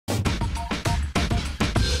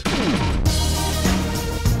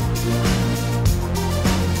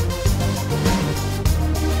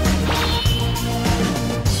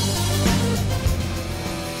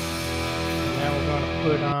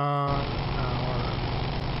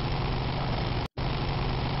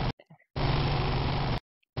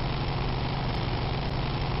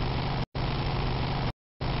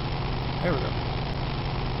There we go.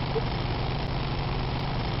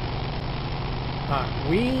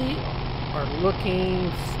 We are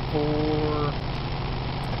looking for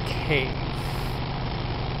a cave.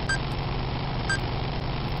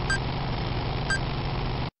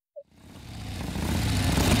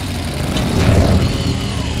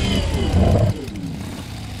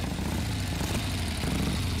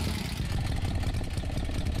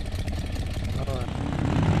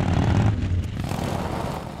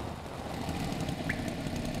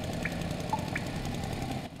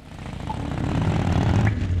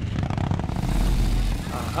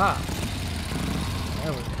 Aha.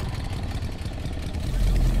 There we go.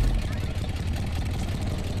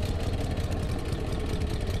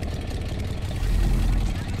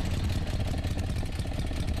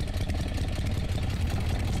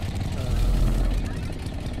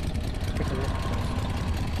 Take a look.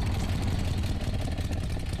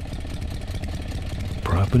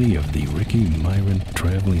 Property of the Ricky Myron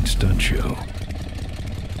Traveling Stunt Show.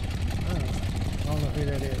 I don't know who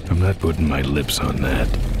that is. I'm not putting my lips on that.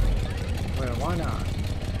 Well, why not?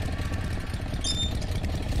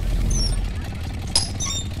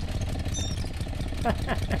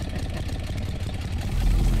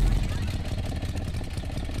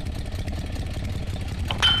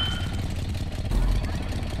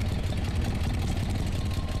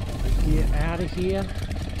 Get out of here.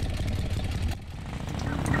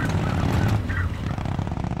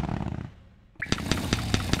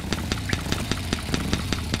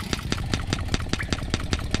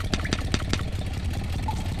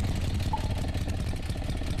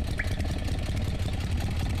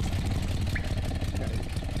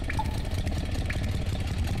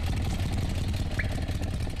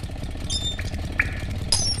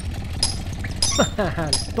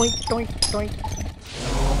 Doink, doink, doink.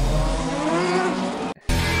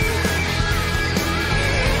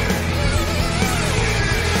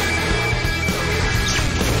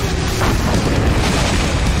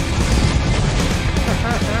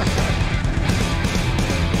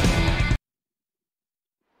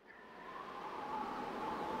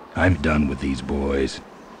 I'm done with these boys.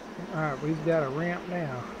 Alright, we've got a ramp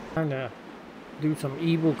now. Trying to do some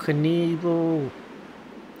Evil Knievel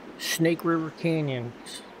Snake River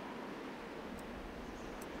Canyons.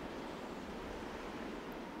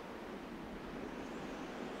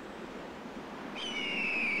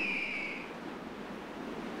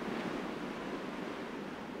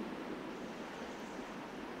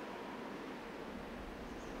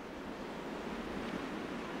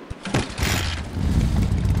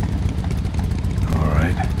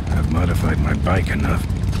 Alright, I've modified my bike enough.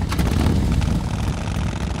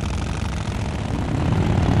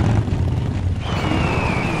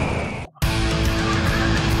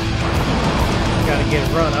 Gotta get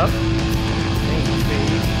it run up. Engine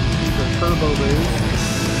speed. The turbo boost.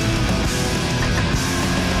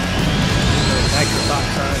 Nitrous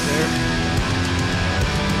oxide there.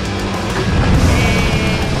 And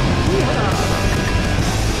yeehaw!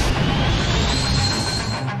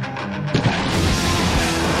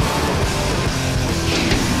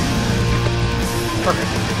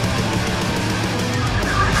 Perfect.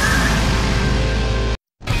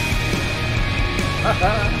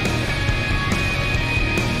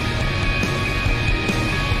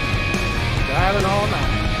 Driving all night.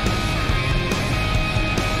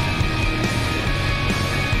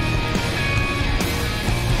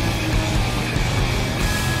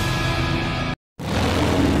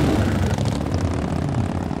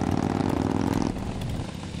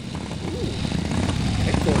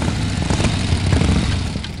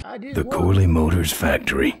 The Corley Motors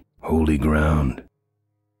Factory. Holy ground.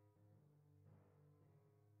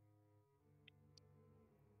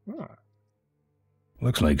 Huh.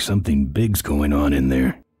 Looks like something big's going on in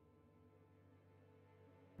there.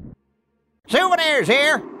 Souvenirs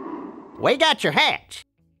here. We got your hats.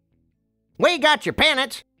 We got your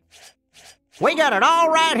pennants. We got it all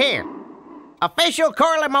right here. Official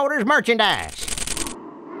Corley Motors merchandise.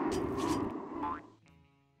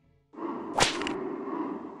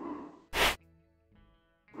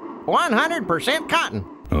 "100% cotton."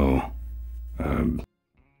 Oh,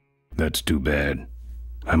 that's too bad.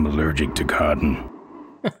 I'm allergic to cotton.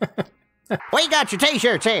 We got your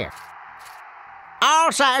t-shirts here.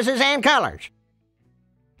 All sizes and colors.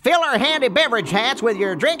 Fill our handy beverage hats with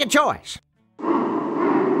your drink of choice.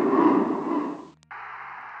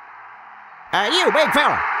 You big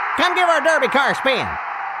fella, come give our derby car a spin.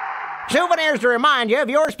 Souvenirs to remind you of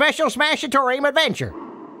your special Smashatorium adventure.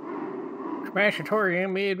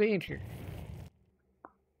 Smashatorium adventure.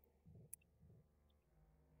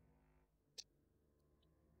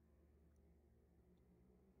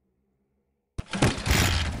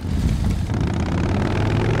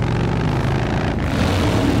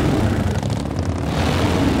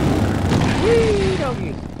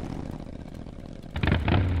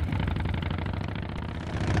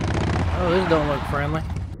 friendly.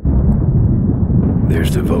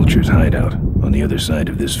 There's the vultures' hideout on the other side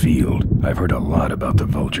of this field. I've heard a lot about the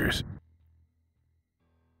vultures.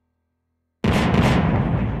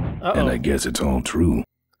 Uh-oh. And I guess it's all true.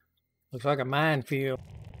 Looks like a minefield.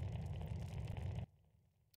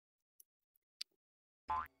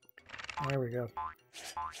 There we go.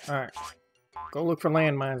 Alright. Go look for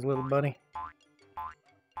landmines, little buddy.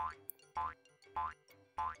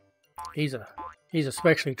 He's a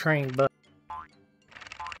specially trained bud.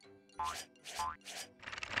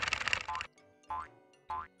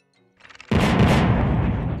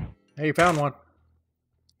 Hey, you found one.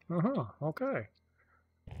 Uh-huh, okay.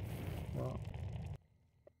 Well,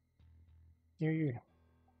 here you.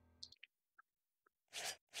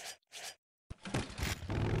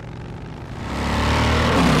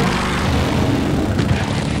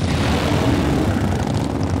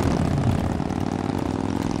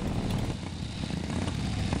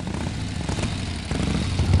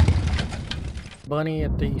 Bunny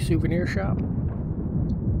at the souvenir shop.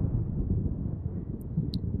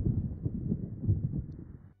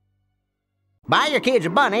 Buy your kids a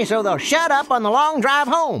bunny so they'll shut up on the long drive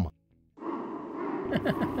home.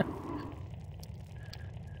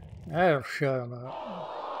 That'll shut them up.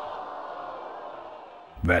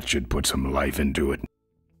 That should put some life into it.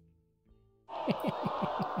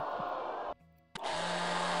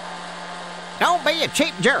 Don't be a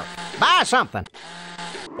cheap jerk. Buy something.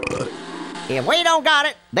 If we don't got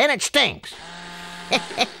it, then it stinks.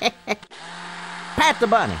 Pat the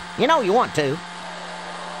bunny. You know you want to.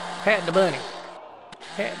 Pat the bunny.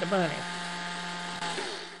 Pat the bunny.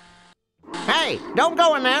 Hey, don't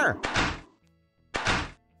go in there.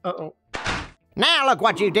 Uh-oh. Now look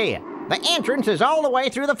what you did. The entrance is all the way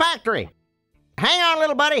through the factory. Hang on,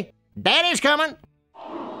 little buddy. Daddy's coming.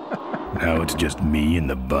 Now it's just me and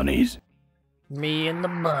the bunnies. Me and the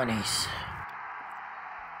bunnies.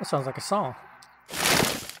 That sounds like a song.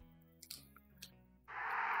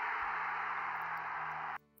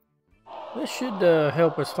 This should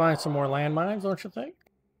help us find some more landmines, don't you think?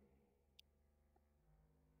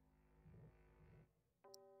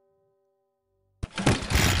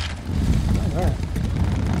 All right.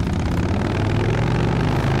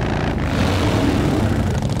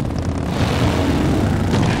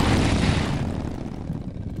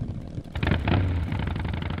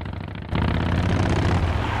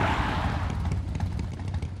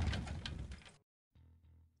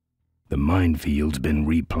 The minefield's been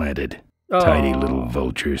replanted. Oh. Tiny little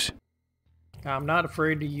vultures. I'm not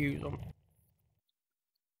afraid to use them.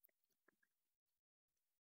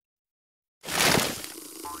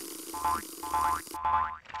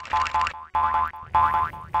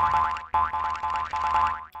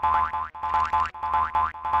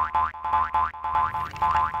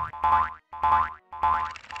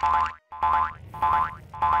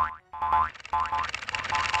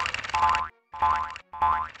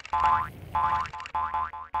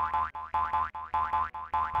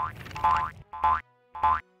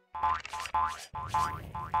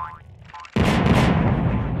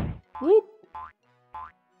 Whoop.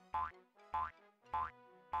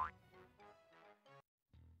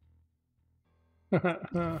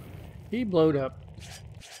 He blowed up.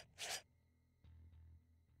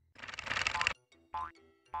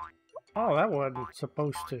 Oh, that wasn't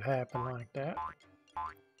supposed to happen like that.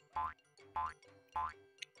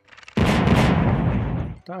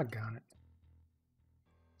 Doggone it.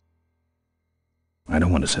 I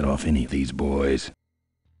don't want to set off any of these boys.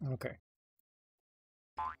 Okay.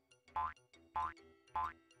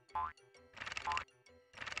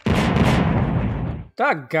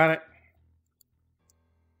 Doggone it.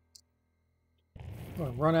 I'm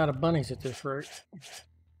gonna run out of bunnies at this rate.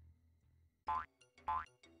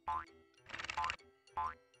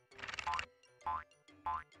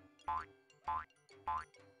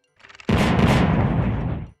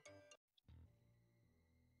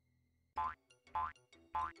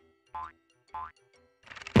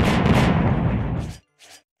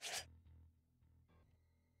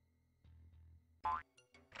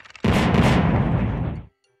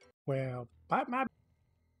 Well, bite my...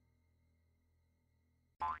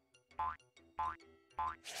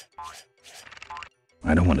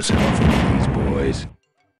 I don't want to set off any of these boys.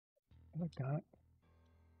 Got it.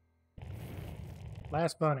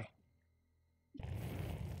 Last bunny.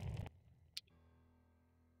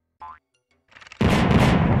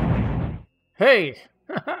 Hey!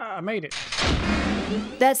 I made it.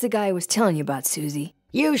 That's the guy I was telling you about, Susie.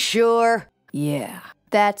 You sure? Yeah,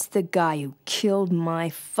 that's the guy who killed my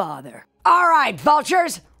father. All right,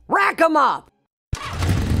 vultures, rack 'em up.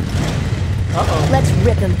 Uh-oh. Let's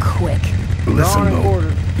rip him quick. Listen, Drawn and Mo,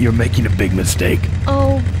 quartered. you're making a big mistake.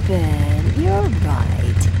 Oh, Ben, you're right.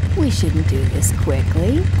 We shouldn't do this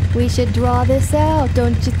quickly. We should draw this out,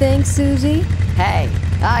 don't you think, Susie? Hey,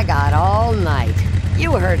 I got all night.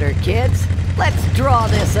 You heard her, kids. Let's draw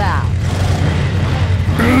this out.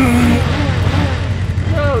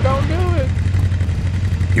 No, don't do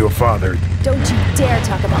it. Your father, Don't you dare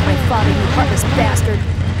talk about my father, you heartless bastard.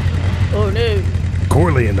 Oh no.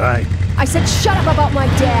 Corley, and I, I said shut up about my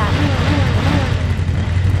dad.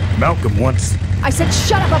 Malcolm once. I said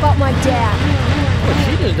shut up about my dad. Well,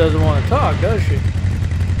 she just doesn't want to talk, does she?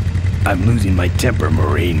 I'm losing my temper,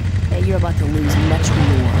 Marine. Hey, you're about to lose much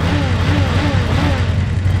more.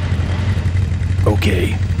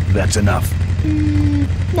 Okay, that's enough.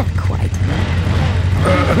 Not quite.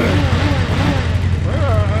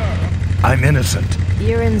 I'm innocent.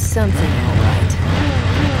 You're in something, all right.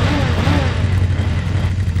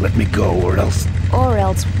 Let me go, or else Or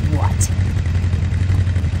else what?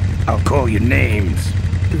 I'll call you names.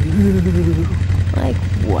 Ooh, like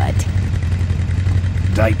what?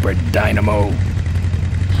 Diaper Dynamo.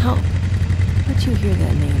 How? How'd you hear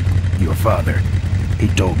that name? Your father. He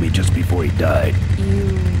told me just before he died.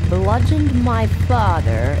 You bludgeoned my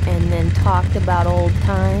father and then talked about old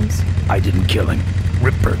times? I didn't kill him.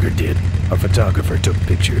 Ripburger did. A photographer took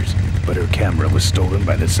pictures, but her camera was stolen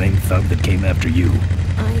by the same thug that came after you.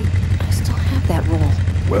 I still have that roll.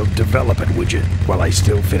 Well, develop it, would you? While I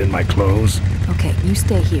still fit in my clothes? Okay, you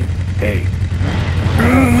stay here. Hey,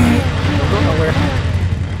 Don't go nowhere.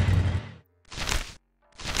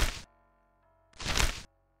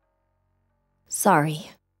 Sorry.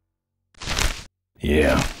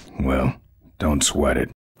 yeah, well, don't sweat it.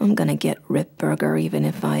 I'm gonna get Ripburger even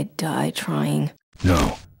if I die trying.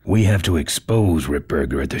 No, we have to expose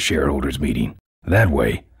Ripburger at the shareholders meeting. That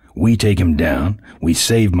way, we take him down, we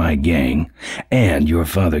save my gang, and your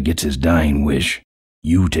father gets his dying wish.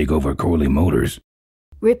 You take over Corley Motors.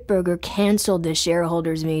 Ripburger canceled the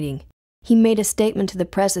shareholders meeting. He made a statement to the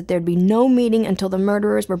press that there'd be no meeting until the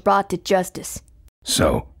murderers were brought to justice.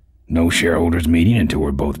 So, no shareholders meeting until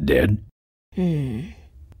we're both dead?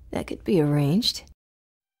 That could be arranged.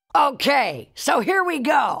 Okay, so here we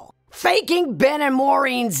go. Faking Ben and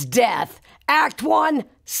Maureen's death. Act 1,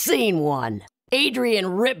 Scene 1. Adrian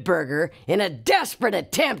Ripburger, in a desperate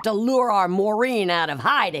attempt to lure our Maureen out of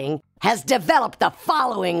hiding, has developed the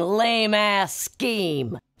following lame-ass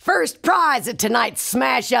scheme. First prize at tonight's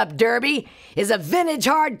smash-up derby is a vintage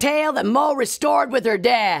hardtail that Mo restored with her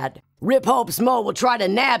dad. Rip hopes Mo will try to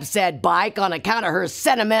nab said bike on account of her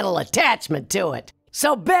sentimental attachment to it.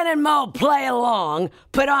 So Ben and Mo play along,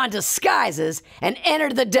 put on disguises, and enter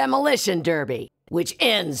the demolition derby, which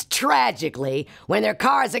ends tragically when their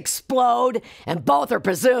cars explode and both are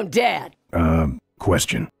presumed dead.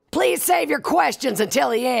 Question. Please save your questions until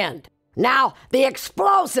the end. Now, the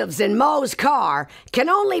explosives in Mo's car can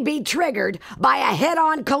only be triggered by a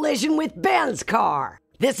head-on collision with Ben's car.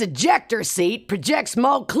 This ejector seat projects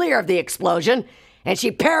Mo clear of the explosion, and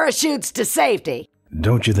she parachutes to safety.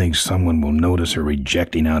 Don't you think someone will notice her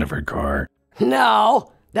ejecting out of her car?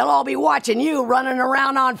 No, they'll all be watching you running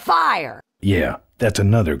around on fire. Yeah, that's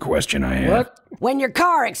another question I have. What? When your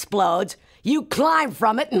car explodes, you climb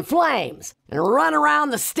from it in flames and run around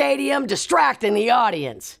the stadium distracting the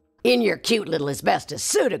audience. In your cute little asbestos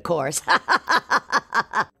suit, of course.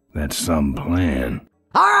 That's some plan.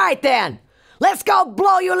 All right, then. Let's go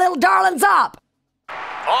blow you little darlings up.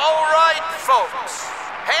 All right, folks.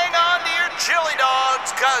 Hang on to your chili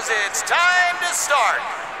dogs, cause it's time to start.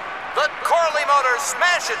 The Corley Motors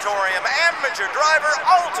Smashatorium Amateur Driver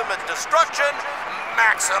Ultimate Destruction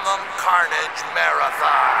Maximum Carnage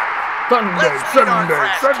Marathon. Let's meet our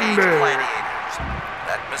crash cage gladiators.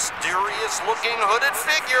 That mysterious-looking hooded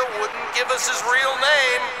figure wouldn't give us his real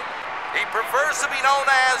name. He prefers to be known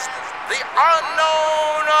as the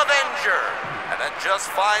Unknown Avenger. And that's just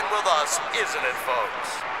fine with us, isn't it, folks?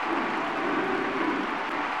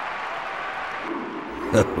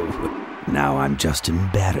 Oh, now I'm just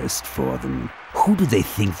embarrassed for them. Who do they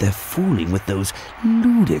think they're fooling with those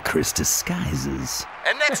ludicrous disguises?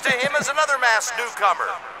 And next to him is another masked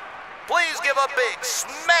newcomer. Please give a big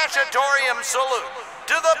Smashatorium salute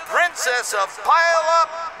to the Princess of Pile-Up,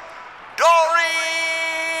 Doreen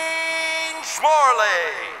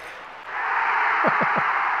Schmorley.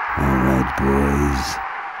 All right, boys.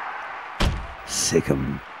 Sick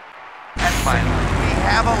 'em. And finally, we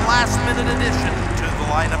have a last-minute addition to the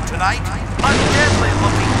lineup tonight. A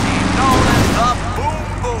deadly-looking team known as the Boom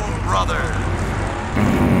Boom Brothers.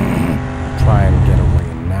 Try and get away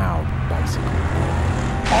now, bicycle.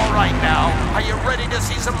 All right now, are you ready to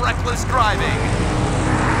see some reckless driving?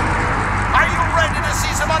 Are you ready to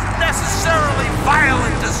see some unnecessarily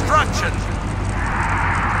violent destruction?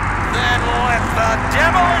 Then let the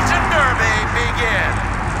Demolition Derby begin.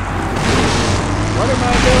 What am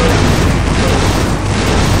I doing?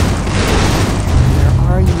 Where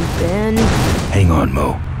are you, Ben? Hang on,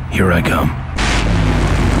 Mo. Here I come.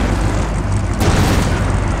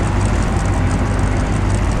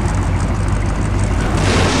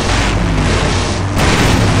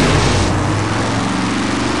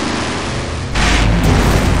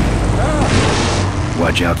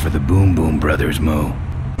 Watch out for the Boom Boom Brothers, Mo.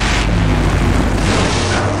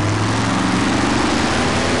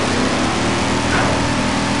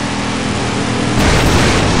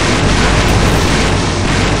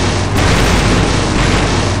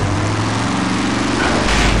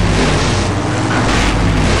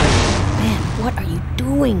 Ben, what are you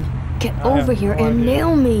doing? Get over here and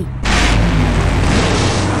nail me.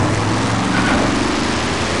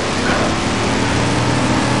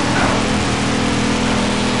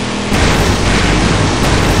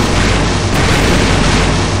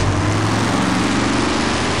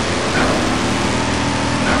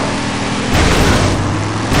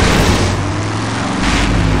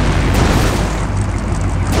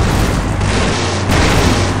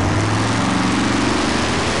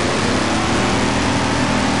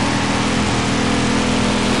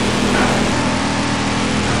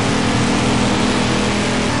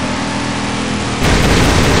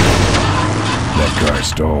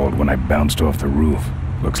 Stalled when I bounced off the roof.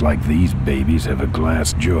 Looks like these babies have a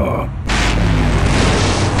glass jaw.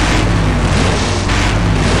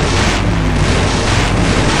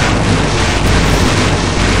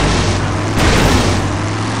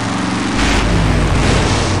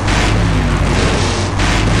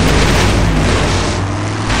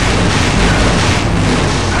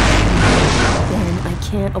 Ben, I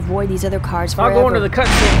can't avoid these other cars forever. I'll go into the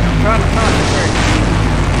cutscene. I'm trying to concentrate.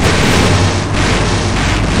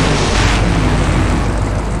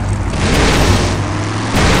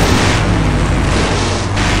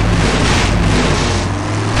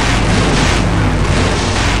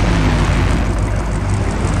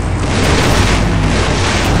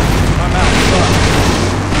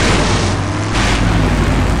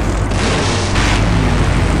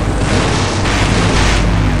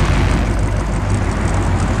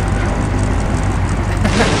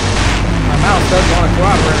 Does want to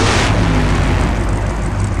cooperate.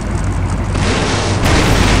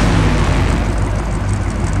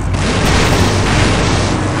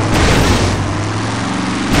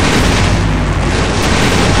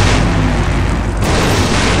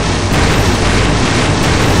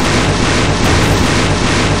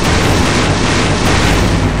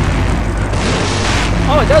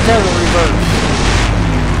 Oh, it does have a reverse.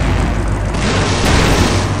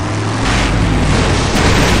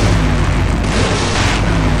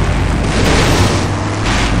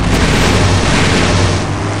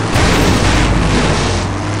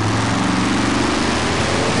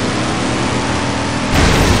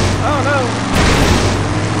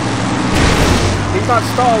 Not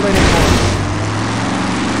stalled anymore.